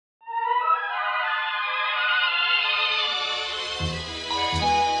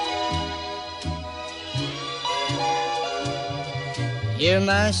You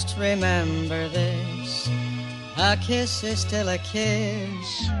must remember this, a kiss is still a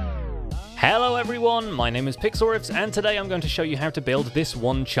kiss. Hello everyone, my name is Pixlriffs and today I'm going to show you how to build this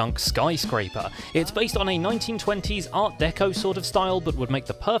one-chunk skyscraper. It's based on a 1920s Art Deco sort of style but would make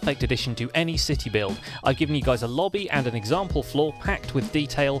the perfect addition to any city build. I've given you guys a lobby and an example floor packed with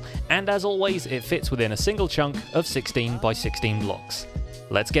detail, and as always it fits within a single chunk of 16 by 16 blocks.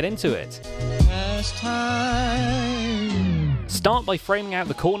 Let's get into it. Start by framing out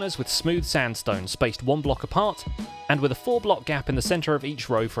the corners with smooth sandstone spaced 1 block apart, and with a 4-block gap in the centre of each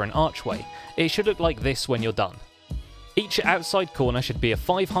row for an archway. It should look like this when you're done. Each outside corner should be a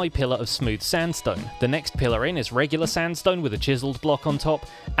 5-high pillar of smooth sandstone. The next pillar in is regular sandstone with a chiselled block on top,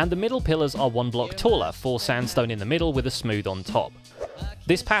 and the middle pillars are 1 block taller, 4 sandstone in the middle with a smooth on top.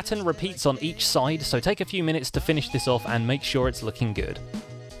 This pattern repeats on each side, so take a few minutes to finish this off and make sure it's looking good.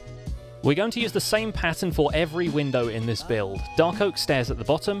 We're going to use the same pattern for every window in this build. Dark oak stairs at the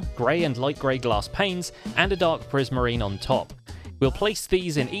bottom, grey and light grey glass panes, and a dark prismarine on top. We'll place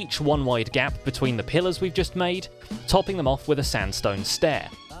these in each one wide gap between the pillars we've just made, topping them off with a sandstone stair.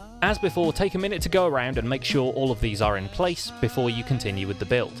 As before, take a minute to go around and make sure all of these are in place before you continue with the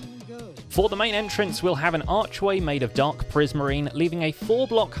build. For the main entrance, we'll have an archway made of dark prismarine, leaving a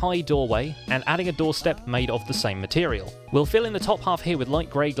 4-block high doorway and adding a doorstep made of the same material. We'll fill in the top half here with light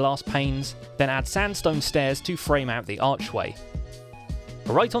grey glass panes, then add sandstone stairs to frame out the archway.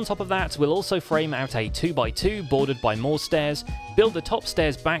 Right on top of that, we'll also frame out a 2x2 bordered by more stairs, build the top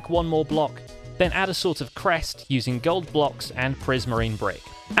stairs back 1 more block, then add a sort of crest using gold blocks and prismarine brick.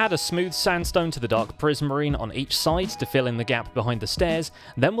 Add a smooth sandstone to the dark prismarine on each side to fill in the gap behind the stairs,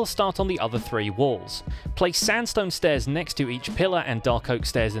 then we'll start on the other 3 walls. Place sandstone stairs next to each pillar and dark oak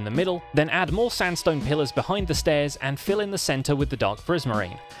stairs in the middle, then add more sandstone pillars behind the stairs and fill in the centre with the dark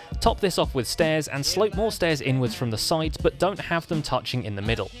prismarine. Top this off with stairs and slope more stairs inwards from the sides, but don't have them touching in the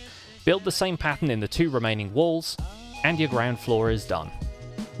middle. Build the same pattern in the 2 remaining walls, and your ground floor is done.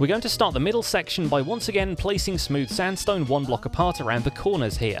 We're going to start the middle section by once again placing smooth sandstone 1 block apart around the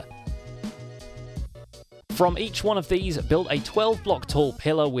corners here. From each one of these, build a 12-block tall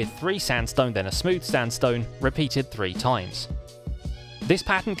pillar with 3 sandstone then a smooth sandstone, repeated 3 times. This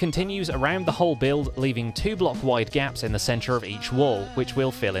pattern continues around the whole build, leaving 2-block wide gaps in the centre of each wall, which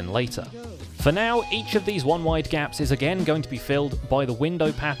we'll fill in later. For now, each of these 1 wide gaps is again going to be filled by the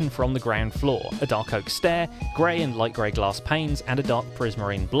window pattern from the ground floor, a dark oak stair, grey and light grey glass panes, and a dark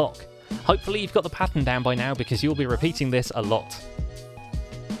prismarine block. Hopefully you've got the pattern down by now because you'll be repeating this a lot.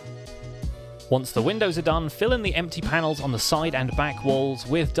 Once the windows are done, fill in the empty panels on the side and back walls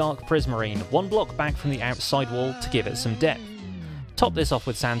with dark prismarine, 1 block back from the outside wall to give it some depth. Top this off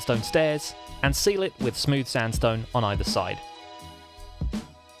with sandstone stairs, and seal it with smooth sandstone on either side.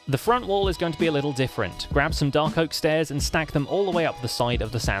 The front wall is going to be a little different. Grab some dark oak stairs and stack them all the way up the side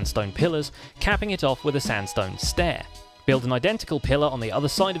of the sandstone pillars, capping it off with a sandstone stair. Build an identical pillar on the other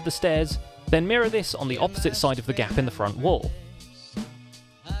side of the stairs, then mirror this on the opposite side of the gap in the front wall.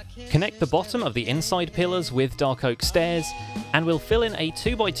 Connect the bottom of the inside pillars with dark oak stairs, and we'll fill in a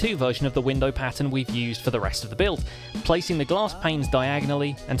 2x2 version of the window pattern we've used for the rest of the build, placing the glass panes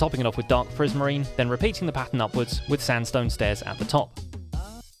diagonally and topping it off with dark prismarine, then repeating the pattern upwards with sandstone stairs at the top.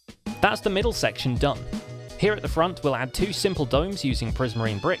 That's the middle section done. Here at the front, we'll add 2 simple domes using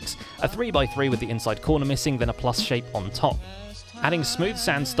prismarine bricks, a 3x3 with the inside corner missing, then a plus shape on top. Adding smooth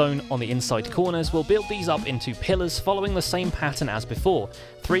sandstone on the inside corners, we'll build these up into pillars following the same pattern as before,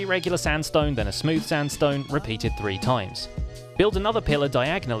 3 regular sandstone, then a smooth sandstone, repeated 3 times. Build another pillar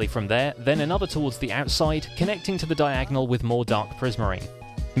diagonally from there, then another towards the outside, connecting to the diagonal with more dark prismarine.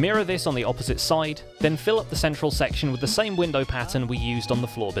 Mirror this on the opposite side, then fill up the central section with the same window pattern we used on the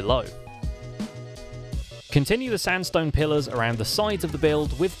floor below. Continue the sandstone pillars around the sides of the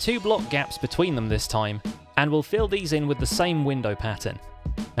build with 2-block gaps between them this time, and we'll fill these in with the same window pattern.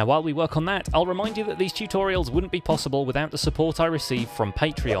 Now while we work on that, I'll remind you that these tutorials wouldn't be possible without the support I receive from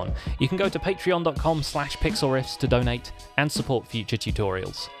Patreon. You can go to patreon.com/pixlriffs to donate and support future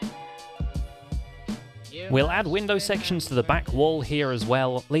tutorials. We'll add window sections to the back wall here as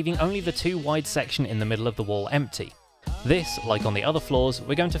well, leaving only the 2 wide section in the middle of the wall empty. This, like on the other floors,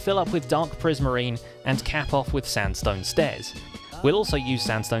 we're going to fill up with dark prismarine and cap off with sandstone stairs. We'll also use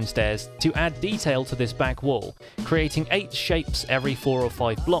sandstone stairs to add detail to this back wall, creating 8 shapes every 4 or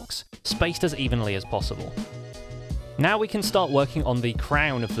 5 blocks, spaced as evenly as possible. Now we can start working on the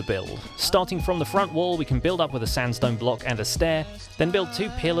crown of the build. Starting from the front wall, we can build up with a sandstone block and a stair, then build 2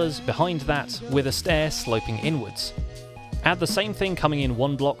 pillars behind that with a stair sloping inwards. Add the same thing coming in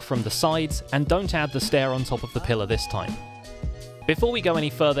 1 block from the sides, and don't add the stair on top of the pillar this time. Before we go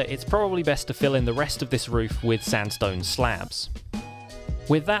any further, it's probably best to fill in the rest of this roof with sandstone slabs.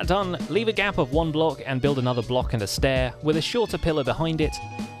 With that done, leave a gap of 1 block and build another block and a stair, with a shorter pillar behind it,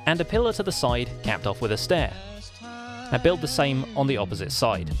 and a pillar to the side capped off with a stair. Now build the same on the opposite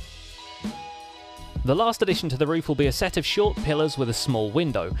side. The last addition to the roof will be a set of short pillars with a small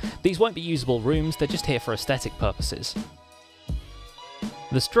window. These won't be usable rooms, they're just here for aesthetic purposes.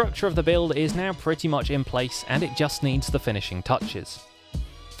 The structure of the build is now pretty much in place and it just needs the finishing touches.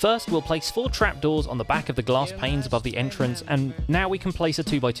 First, we'll place 4 trapdoors on the back of the glass panes above the entrance, and now we can place a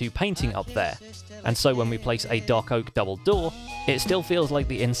 2x2 painting up there. And so when we place a dark oak double door, it still feels like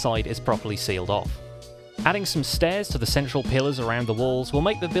the inside is properly sealed off. Adding some stairs to the central pillars around the walls will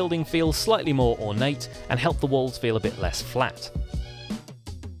make the building feel slightly more ornate and help the walls feel a bit less flat.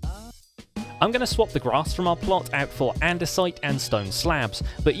 I'm going to swap the grass from our plot out for andesite and stone slabs,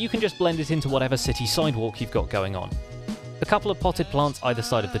 but you can just blend it into whatever city sidewalk you've got going on. A couple of potted plants either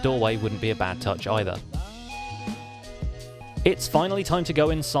side of the doorway wouldn't be a bad touch either. It's finally time to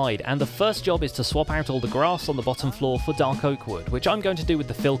go inside, and the first job is to swap out all the grass on the bottom floor for dark oak wood, which I'm going to do with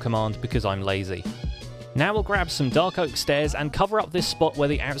the fill command because I'm lazy. Now we'll grab some dark oak stairs and cover up this spot where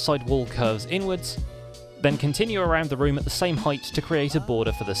the outside wall curves inwards, then continue around the room at the same height to create a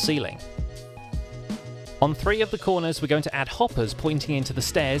border for the ceiling. On 3 of the corners we're going to add hoppers pointing into the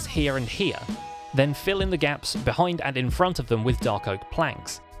stairs here and here, then fill in the gaps behind and in front of them with dark oak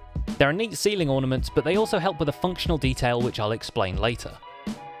planks. They're neat ceiling ornaments, but they also help with a functional detail which I'll explain later.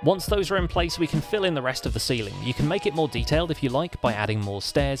 Once those are in place, we can fill in the rest of the ceiling. You can make it more detailed if you like by adding more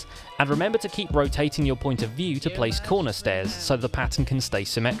stairs, and remember to keep rotating your point of view to place corner stairs so the pattern can stay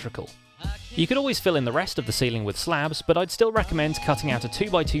symmetrical. You could always fill in the rest of the ceiling with slabs, but I'd still recommend cutting out a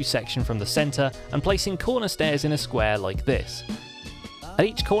 2x2 section from the centre and placing corner stairs in a square like this. At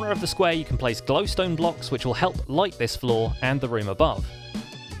each corner of the square you can place glowstone blocks which will help light this floor and the room above.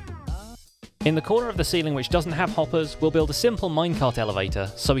 In the corner of the ceiling which doesn't have hoppers, we'll build a simple minecart elevator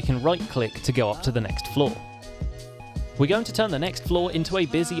so we can right-click to go up to the next floor. We're going to turn the next floor into a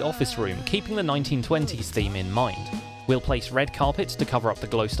busy office room, keeping the 1920s theme in mind. We'll place red carpet to cover up the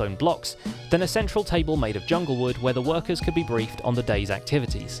glowstone blocks, then a central table made of jungle wood where the workers could be briefed on the day's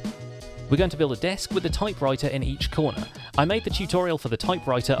activities. We're going to build a desk with a typewriter in each corner. I made the tutorial for the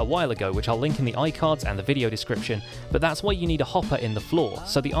typewriter a while ago, which I'll link in the iCards and the video description, but that's why you need a hopper in the floor,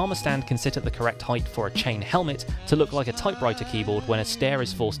 so the armour stand can sit at the correct height for a chain helmet to look like a typewriter keyboard when a stair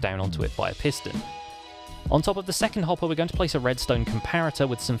is forced down onto it by a piston. On top of the second hopper we're going to place a redstone comparator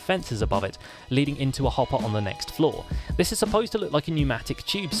with some fences above it, leading into a hopper on the next floor. This is supposed to look like a pneumatic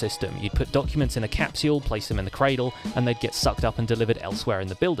tube system. You'd put documents in a capsule, place them in the cradle, and they'd get sucked up and delivered elsewhere in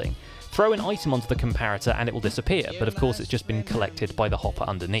the building. Throw an item onto the comparator and it will disappear, but of course it's just been collected by the hopper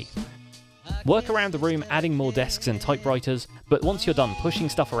underneath. Work around the room adding more desks and typewriters, but once you're done pushing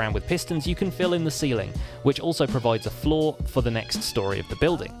stuff around with pistons you can fill in the ceiling, which also provides a floor for the next story of the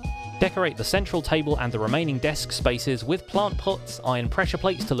building. Decorate the central table and the remaining desk spaces with plant pots, iron pressure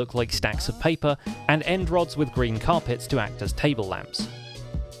plates to look like stacks of paper, and end rods with green carpets to act as table lamps.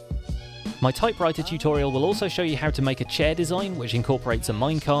 My typewriter tutorial will also show you how to make a chair design which incorporates a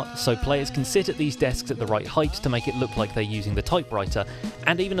minecart so players can sit at these desks at the right height to make it look like they're using the typewriter,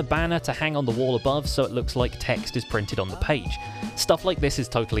 and even a banner to hang on the wall above so it looks like text is printed on the page. Stuff like this is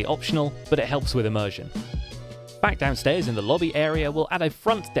totally optional, but it helps with immersion. Back downstairs in the lobby area we'll add a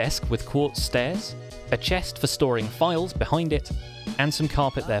front desk with quartz stairs, a chest for storing files behind it, and some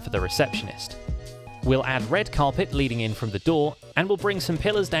carpet there for the receptionist. We'll add red carpet leading in from the door, and we'll bring some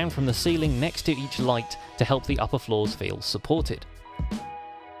pillars down from the ceiling next to each light to help the upper floors feel supported.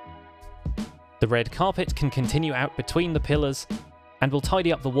 The red carpet can continue out between the pillars, and we'll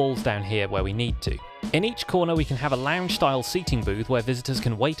tidy up the walls down here where we need to. In each corner we can have a lounge-style seating booth where visitors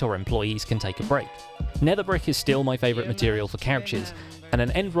can wait or employees can take a break. Nether brick is still my favourite material for couches, and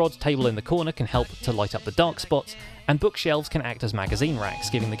an end rod table in the corner can help to light up the dark spots, and bookshelves can act as magazine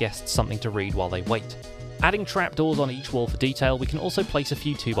racks, giving the guests something to read while they wait. Adding trapdoors on each wall for detail, we can also place a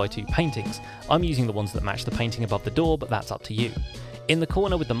few 2x2 paintings. I'm using the ones that match the painting above the door, but that's up to you. In the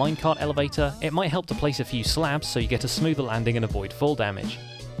corner with the minecart elevator, it might help to place a few slabs so you get a smoother landing and avoid fall damage.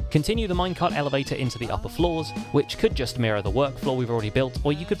 Continue the minecart elevator into the upper floors, which could just mirror the work floor we've already built,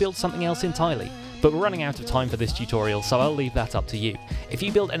 or you could build something else entirely. But we're running out of time for this tutorial, so I'll leave that up to you. If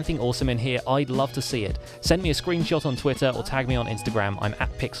you build anything awesome in here, I'd love to see it. Send me a screenshot on Twitter or tag me on Instagram, I'm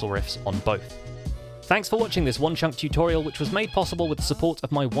at Pixlriffs on both. Thanks for watching this one-chunk tutorial, which was made possible with the support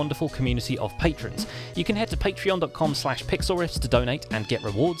of my wonderful community of patrons. You can head to patreon.com/pixlriffs to donate and get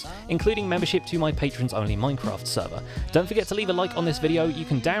rewards, including membership to my patrons-only Minecraft server. Don't forget to leave a like on this video, you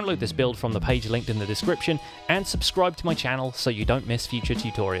can download this build from the page linked in the description, and subscribe to my channel so you don't miss future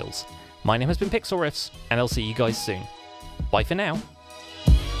tutorials. My name has been Pixlriffs, and I'll see you guys soon. Bye for now.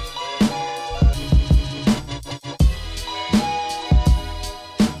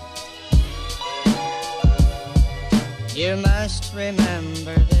 You must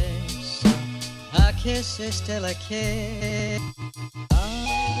remember this, a kiss is still a kiss.